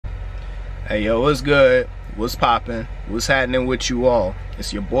Hey yo, what's good? What's poppin'? What's happening with you all?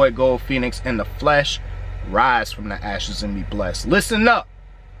 It's your boy Gold Phoenix in the flesh. Rise from the ashes and be blessed. Listen up!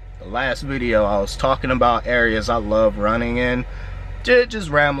 The last video I was talking about areas I love running in. Just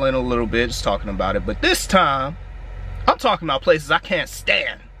rambling a little bit, just talking about it. But this time, I'm talking about places I can't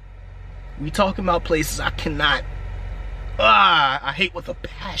stand. We talking about places I cannot. I hate with a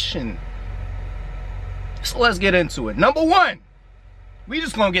passion. So let's get into it. Number one. We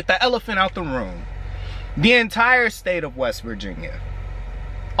just gonna get the elephant out the room. The entire state of West Virginia.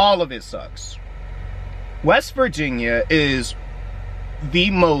 All of it sucks. West Virginia is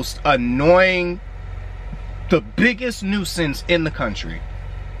the most annoying, the biggest nuisance in the country.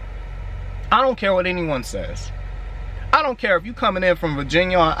 I don't care what anyone says. I don't care if you coming in from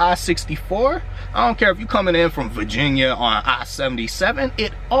Virginia on I-64. I don't care if you coming in from Virginia on I-77.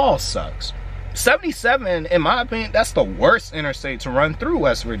 It all sucks. 77, in my opinion, that's the worst interstate to run through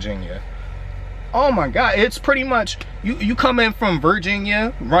West Virginia. Oh my God, it's pretty much, you come in from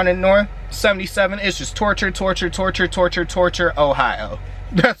Virginia, running north, 77, it's just torture, Ohio.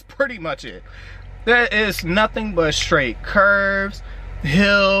 That's pretty much it. There is nothing but straight curves,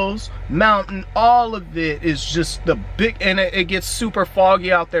 hills, mountain, all of it is just the big, and it gets super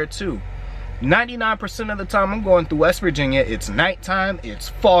foggy out there too. 99% of the time I'm going through West Virginia, it's nighttime, it's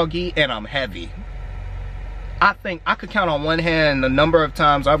foggy, and I'm heavy. I think I could count on one hand the number of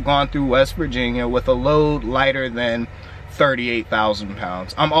times I've gone through West Virginia with a load lighter than 38,000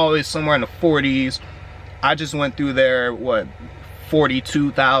 pounds. I'm always somewhere in the 40s. I just went through there, what,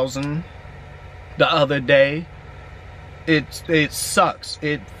 42,000 the other day. It sucks.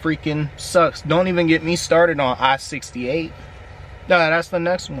 It freaking sucks. Don't even get me started on I-68. No, that's the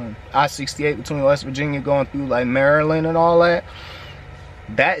next one. I-68 between West Virginia going through like Maryland and all that.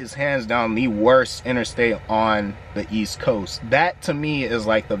 That is hands down the worst interstate on the East Coast. That to me is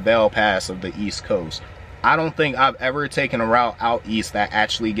like the Vail Pass of the East Coast. I don't think I've ever taken a route out east that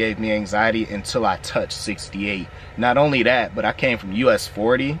actually gave me anxiety until I touched 68. Not only that, but I came from US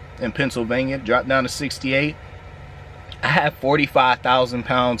 40 in Pennsylvania, dropped down to 68. I had 45,000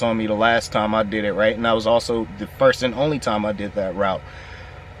 pounds on me the last time I did it, right? And that was also the first and only time I did that route.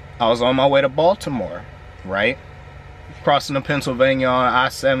 I was on my way to Baltimore, right? Crossing the Pennsylvania on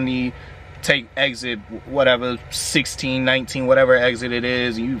I-70, take exit, whatever, 16, 19, whatever exit it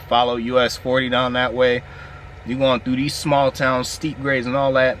is. You follow US 40 down that way. You're going through these small towns, steep grades and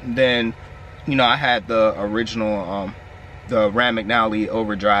all that. And then, you know, I had the original, the Rand McNally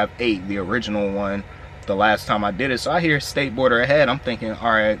Overdrive 8, the original one, the last time I did it. So I hear state border ahead. I'm thinking,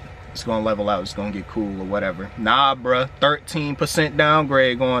 all right, it's gonna level out, it's gonna get cool or whatever. Nah, bruh, 13%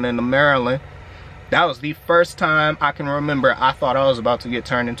 downgrade going into Maryland. That was the first time I can remember I thought I was about to get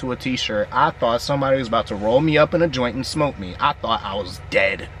turned into a t-shirt. I thought somebody was about to roll me up in a joint and smoke me. I thought I was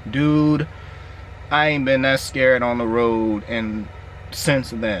dead. Dude, I ain't been that scared on the road and since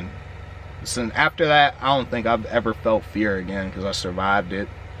then. Since after that, I don't think I've ever felt fear again because I survived it.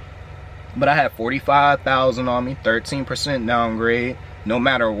 But I had 45,000 on me, 13% downgrade. No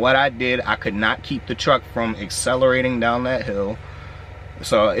matter what I did, I could not keep the truck from accelerating down that hill.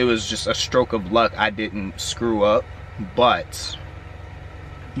 So it was just a stroke of luck I didn't screw up. But,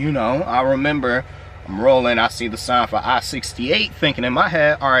 you know, I remember I'm rolling, I see the sign for I-68, thinking in my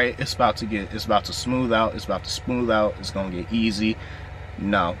head, all right, it's about to smooth out, it's gonna get easy.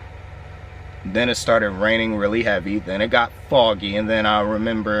 No. Then it started raining really heavy, then it got foggy, and then I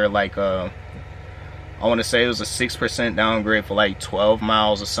remember like I want to say it was a 6% downgrade for like 12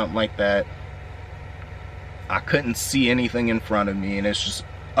 miles or something like that. I couldn't see anything in front of me, and it's just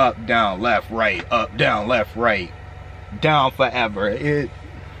up, down, left, right, up, down, left, right, down forever. It,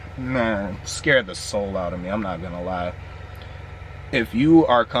 man, scared the soul out of me, I'm not gonna lie. If you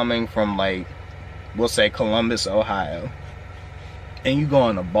are coming from like, we'll say Columbus, Ohio, and you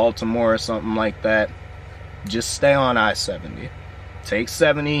going to Baltimore or something like that, just stay on I-70. Take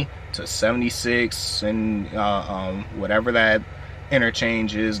 70 to 76 and whatever that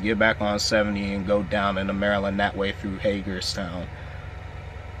interchange is, get back on 70 and go down into Maryland that way through Hagerstown.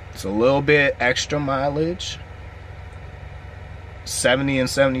 It's a little bit extra mileage. 70 and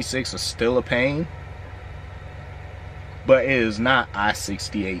 76 are still a pain, but it is not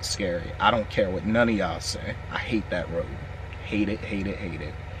I-68 scary. I don't care what none of y'all say. I hate that road. Hate it, hate it, hate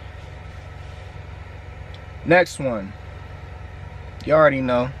it. Next one. You already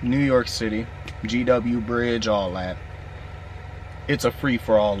know, New York City, GW Bridge, all that. It's a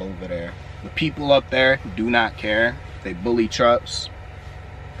free-for-all over there. The people up there do not care. They bully trucks.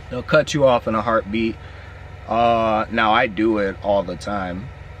 They'll cut you off in a heartbeat. Now I do it all the time.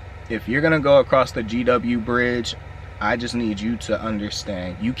 If you're gonna go across the GW Bridge, I just need you to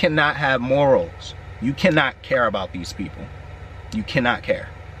understand. You cannot have morals. You cannot care about these people. You cannot care.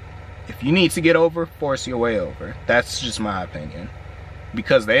 If you need to get over, force your way over. That's just my opinion.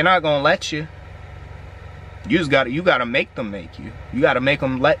 Because they're not gonna let you. You gotta make them make you. You gotta make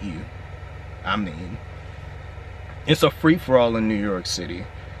them let you. I mean, it's a free-for-all in New York City.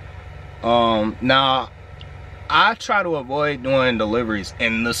 Now, I try to avoid doing deliveries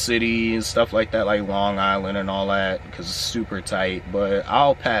in the city and stuff like that, like Long Island and all that, because it's super tight. But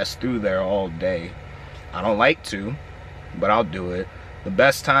I'll pass through there all day. I don't like to, but I'll do it. The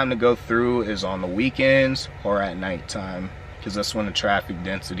best time to go through is on the weekends or at nighttime, because that's when the traffic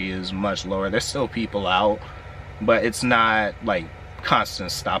density is much lower. There's still people out, but it's not like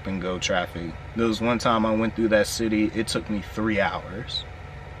constant stop and go traffic. There was one time I went through that city, it took me 3 hours.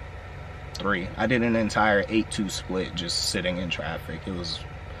 I did an entire 8-2 split just sitting in traffic. It was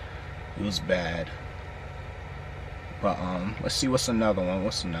bad. But let's see, what's another one?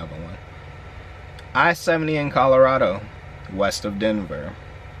 I-70 in Colorado, west of Denver.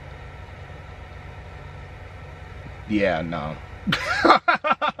 Yeah, no.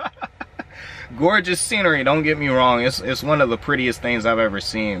 Gorgeous scenery, don't get me wrong. It's one of the prettiest things I've ever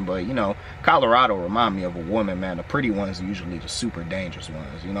seen. But, you know, Colorado remind me of a woman, man. The pretty ones are usually the super dangerous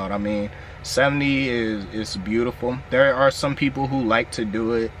ones. You know what I mean? 70 is beautiful. There are some people who like to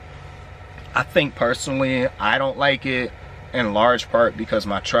do it. I think personally, I don't like it in large part because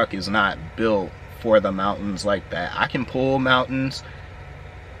my truck is not built for the mountains like that. I can pull mountains,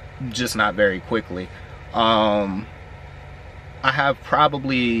 just not very quickly. I have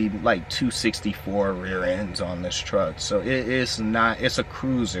probably like 264 rear ends on this truck, so it's a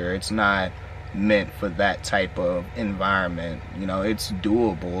cruiser. It's not meant for that type of environment. You know, it's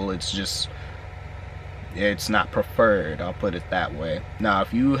doable, it's not preferred, I'll put it that way. Now,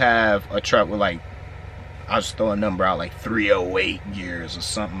 if you have a truck with, like, I'll just throw a number out, like 308 gears or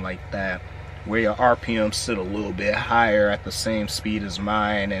something like that, where your RPMs sit a little bit higher at the same speed as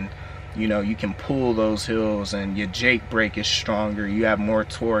mine, and you know, you can pull those hills and your Jake brake is stronger, you have more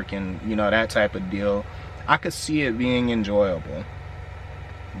torque, and you know, that type of deal, I could see it being enjoyable.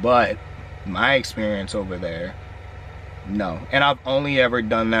 But my experience over there, no. And I've only ever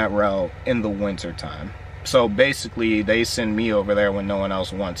done that route in the winter time. So basically they send me over there when no one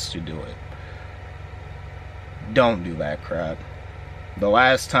else wants to do it. Don't do that crap. The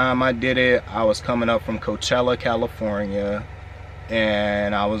last time I did it, I was coming up from Coachella, California,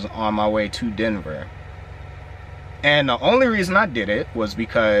 and I was on my way to Denver. And the only reason I did it was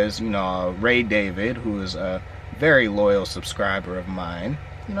because, you know, Ray David, who is a very loyal subscriber of mine,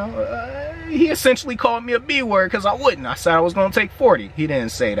 you know, he essentially called me a B-word because I wouldn't. I said I was going to take 40. He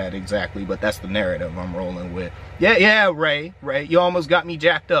didn't say that exactly, but that's the narrative I'm rolling with. Yeah, Ray, you almost got me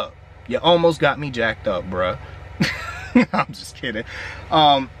jacked up. You almost got me jacked up, bruh. I'm just kidding.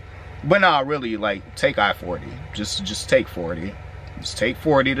 But nah, really, like, take I-40. Just take 40. Just take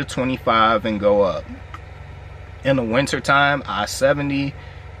 40 to 25 and go up. In the wintertime, I-70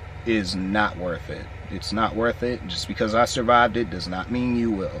 is not worth it. It's not worth it. Just because I survived it does not mean you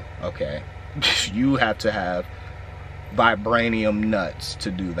will, okay? You have to have vibranium nuts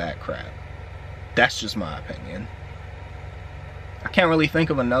to do that crap. That's just my opinion. I can't really think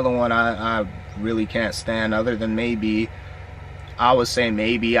of another one I really can't stand, other than maybe, I would say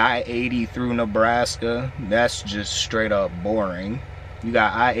maybe I-80 through Nebraska. That's just straight up boring. You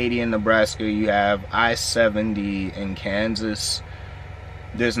got I-80 in Nebraska, you have I-70 in Kansas.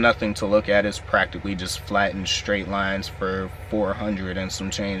 There's nothing to look at. It's practically just flattened straight lines for 400 and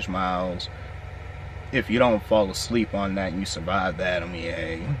some change miles. If you don't fall asleep on that and you survive that, I mean,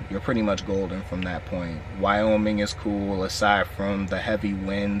 hey, you're pretty much golden from that point. Wyoming is cool, aside from the heavy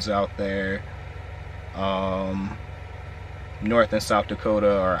winds out there. North and South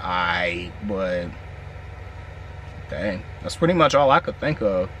Dakota are aight, but dang, that's pretty much all I could think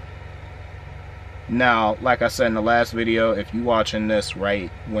of. Now, like I said in the last video, if you're watching this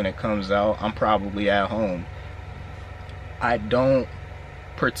right when it comes out, I'm probably at home. I don't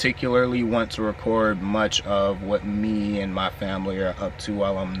particularly want to record much of what me and my family are up to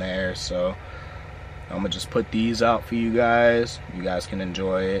while I'm there, so I'm gonna just put these out for you guys. You guys can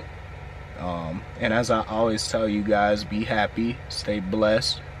enjoy it. And as I always tell you guys, be happy, stay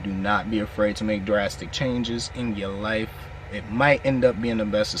blessed, do not be afraid to make drastic changes in your life. It might end up being the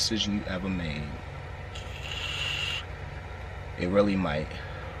best decision you ever made. It really might.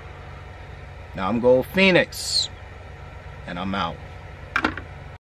 Now I'm Gold Phoenix, and I'm out.